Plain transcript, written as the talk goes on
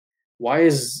why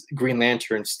is Green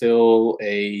Lantern still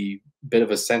a bit of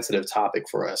a sensitive topic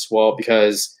for us? Well,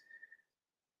 because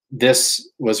this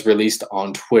was released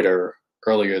on Twitter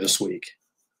earlier this week.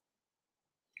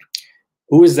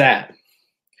 Who is that?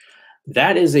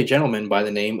 That is a gentleman by the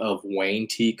name of Wayne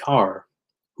T. Carr,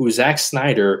 who Zack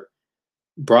Snyder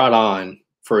brought on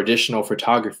for additional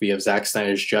photography of Zack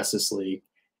Snyder's Justice League,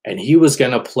 and he was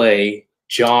going to play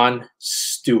John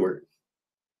Stewart.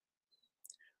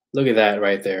 Look at that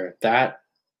right there. That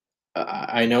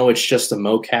I know it's just a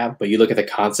mocap, but you look at the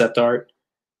concept art,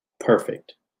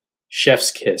 perfect.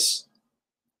 Chef's kiss.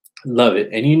 Love it.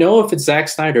 And you know if it's Zack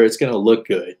Snyder, it's going to look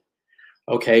good.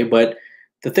 Okay, but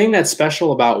the thing that's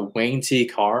special about Wayne T.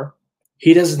 Carr,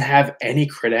 he doesn't have any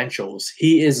credentials.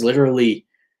 He is literally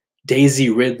Daisy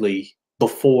Ridley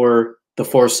before The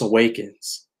Force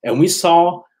Awakens. And we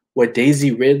saw what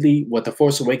Daisy Ridley, what The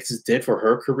Force Awakens did for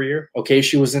her career. Okay,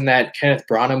 she was in that Kenneth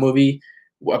Branagh movie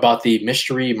about the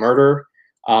mystery murder.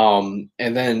 And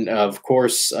then, of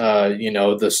course,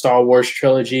 the Star Wars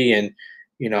trilogy. And,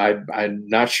 I'm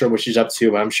not sure what she's up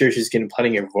to, but I'm sure she's getting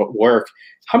plenty of work.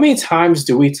 How many times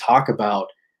do we talk about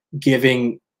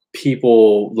giving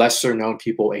people, lesser known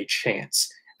people, a chance?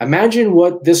 Imagine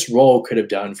what this role could have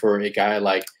done for a guy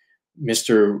like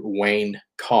Mr. Wayne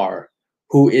Carr,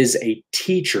 who is a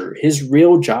teacher. His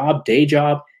real job, day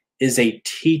job, is a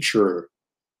teacher.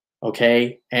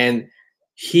 Okay? And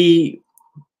he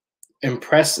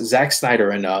impressed Zack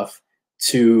Snyder enough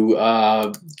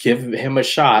to give him a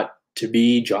shot to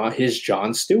be his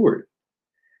John Stewart.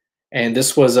 And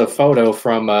this was a photo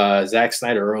from Zack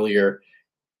Snyder earlier.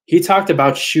 He talked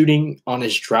about shooting on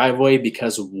his driveway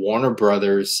because Warner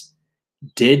Brothers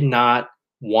did not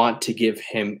want to give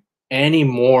him any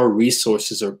more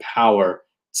resources or power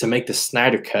to make the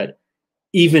Snyder Cut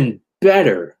even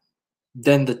better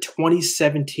than the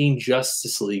 2017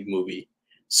 Justice League movie.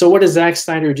 So what does Zack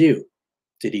Snyder do?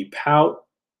 Did he pout?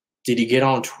 Did he get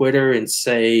on Twitter and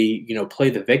say, play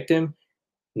the victim?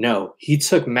 No, he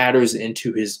took matters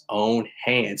into his own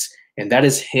hands, and that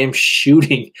is him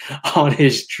shooting on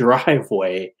his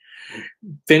driveway,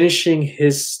 finishing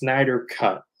his Snyder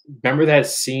Cut. Remember that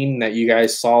scene that you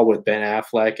guys saw with Ben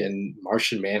Affleck and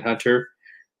Martian Manhunter?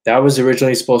 That was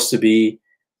originally supposed to be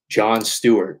John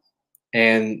Stewart.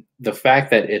 And the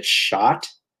fact that it's shot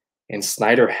and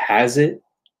Snyder has it,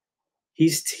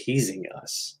 he's teasing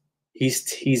us. He's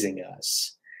teasing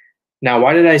us. Now,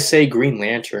 why did I say Green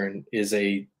Lantern is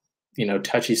a,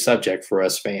 touchy subject for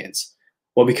us fans?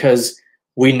 Well, because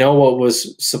we know what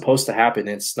was supposed to happen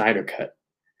in Snyder Cut.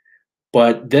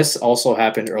 But this also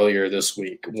happened earlier this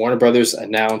week. Warner Brothers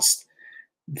announced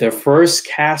the first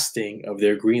casting of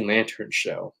their Green Lantern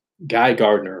show, Guy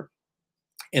Gardner.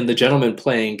 And the gentleman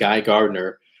playing Guy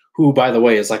Gardner, who, by the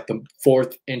way, is like the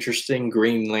fourth interesting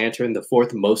Green Lantern, the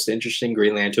fourth most interesting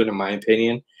Green Lantern, in my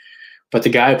opinion. But the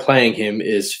guy playing him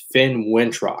is Finn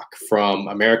Wittrock from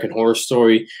American Horror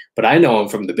Story, but I know him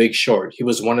from The Big Short. He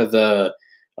was one of the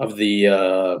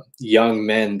young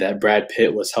men that Brad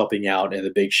Pitt was helping out in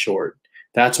The Big Short.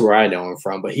 That's where I know him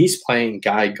from, but he's playing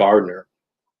Guy Gardner.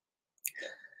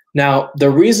 Now, the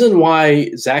reason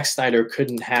why Zack Snyder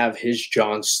couldn't have his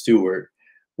John Stewart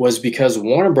was because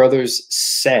Warner Brothers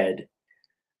said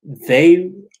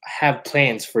they have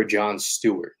plans for John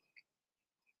Stewart.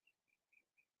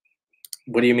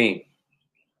 What do you mean?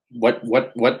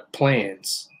 What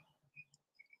plans?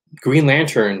 Green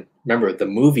Lantern, remember the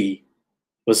movie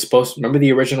was supposed remember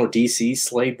the original DC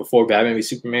slate before Batman v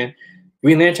Superman?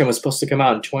 Green Lantern was supposed to come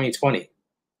out in 2020.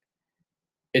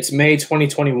 It's May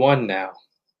 2021 now.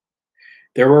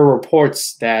 There were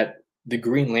reports that the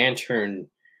Green Lantern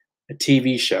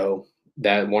TV show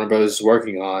that Warner Brothers is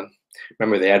working on,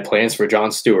 remember they had plans for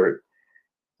John Stewart,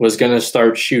 was going to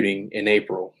start shooting in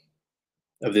April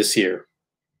of this year.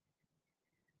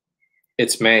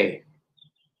 It's May.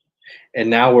 And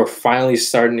now we're finally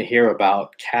starting to hear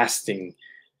about casting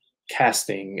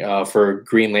for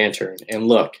Green Lantern. And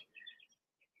look,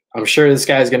 I'm sure this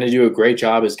guy's going to do a great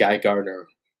job as Guy Gardner.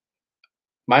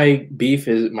 My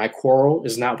quarrel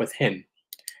is not with him.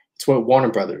 It's with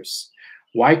Warner Brothers.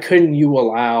 Why couldn't you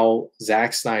allow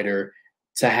Zack Snyder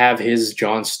to have his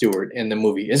John Stewart in the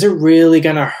movie? Is it really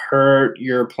going to hurt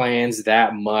your plans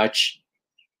that much?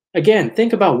 Again,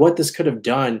 think about what this could have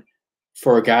done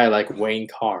for a guy like Wayne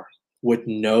Carr with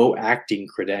no acting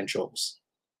credentials.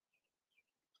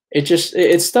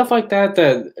 It's stuff like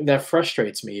that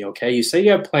frustrates me, okay? You say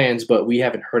you have plans, but we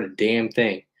haven't heard a damn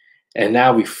thing. And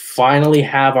now we finally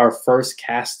have our first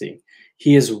casting.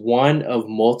 He is one of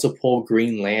multiple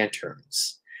Green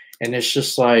Lanterns. And it's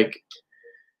just like,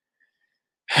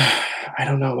 I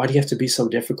don't know. Why do you have to be so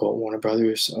difficult, Warner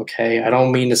Brothers? Okay. I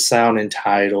don't mean to sound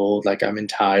entitled, like I'm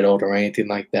entitled or anything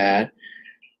like that.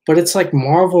 But it's like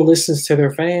Marvel listens to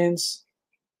their fans,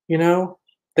 you know?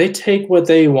 They take what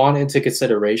they want into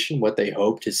consideration, what they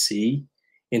hope to see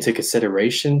into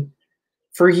consideration.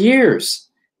 For years,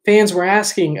 fans were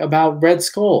asking about Red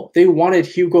Skull. They wanted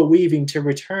Hugo Weaving to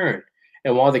return.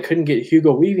 And while they couldn't get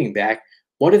Hugo Weaving back,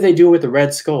 what did they do with the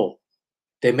Red Skull?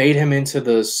 They made him into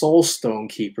the Soul Stone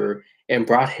Keeper and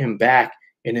brought him back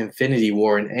in Infinity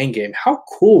War and Endgame. How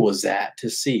cool was that to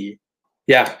see?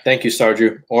 Yeah, thank you,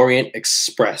 Sarju. Orient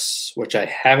Express, which I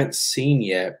haven't seen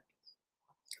yet.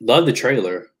 Love the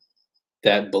trailer.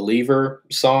 That Believer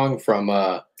song from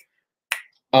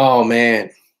oh man,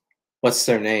 what's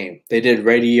their name? They did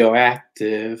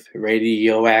Radioactive,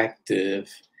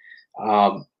 Radioactive.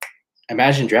 Um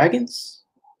Imagine Dragons,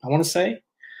 I want to say.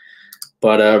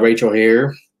 But Rachel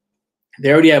here.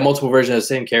 They already had multiple versions of the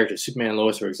same character, Superman and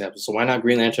Lois, for example. So why not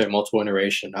Green Lantern have multiple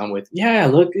iteration? I'm with, yeah,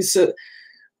 look, it's a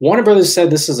Warner Brothers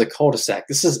said this is a cul-de-sac.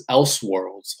 This is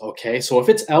Elseworlds, okay? So if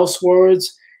it's Elseworlds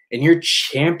and you're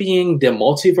championing the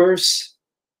multiverse,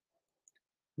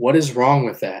 what is wrong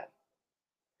with that?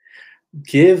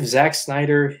 Give Zack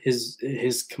Snyder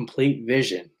his complete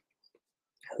vision.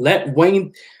 Let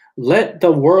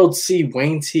the world see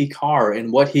Wayne T. Carr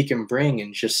and what he can bring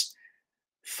in just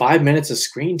 5 minutes of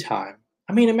screen time.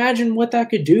 I mean, imagine what that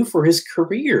could do for his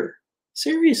career.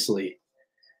 Seriously.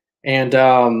 And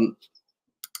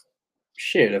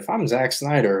shit, if I'm Zack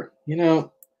Snyder,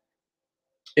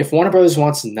 if Warner Brothers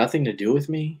wants nothing to do with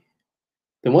me,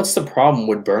 then what's the problem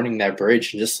with burning that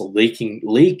bridge and just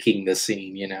leaking the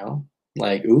scene?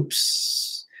 Like,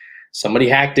 oops, somebody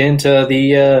hacked into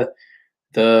the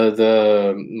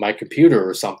my computer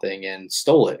or something and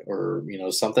stole it, or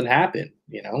something happened.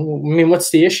 I mean, what's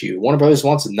the issue? Warner Brothers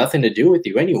wants nothing to do with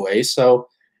you anyway, so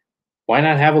why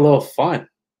not have a little fun?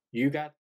 You got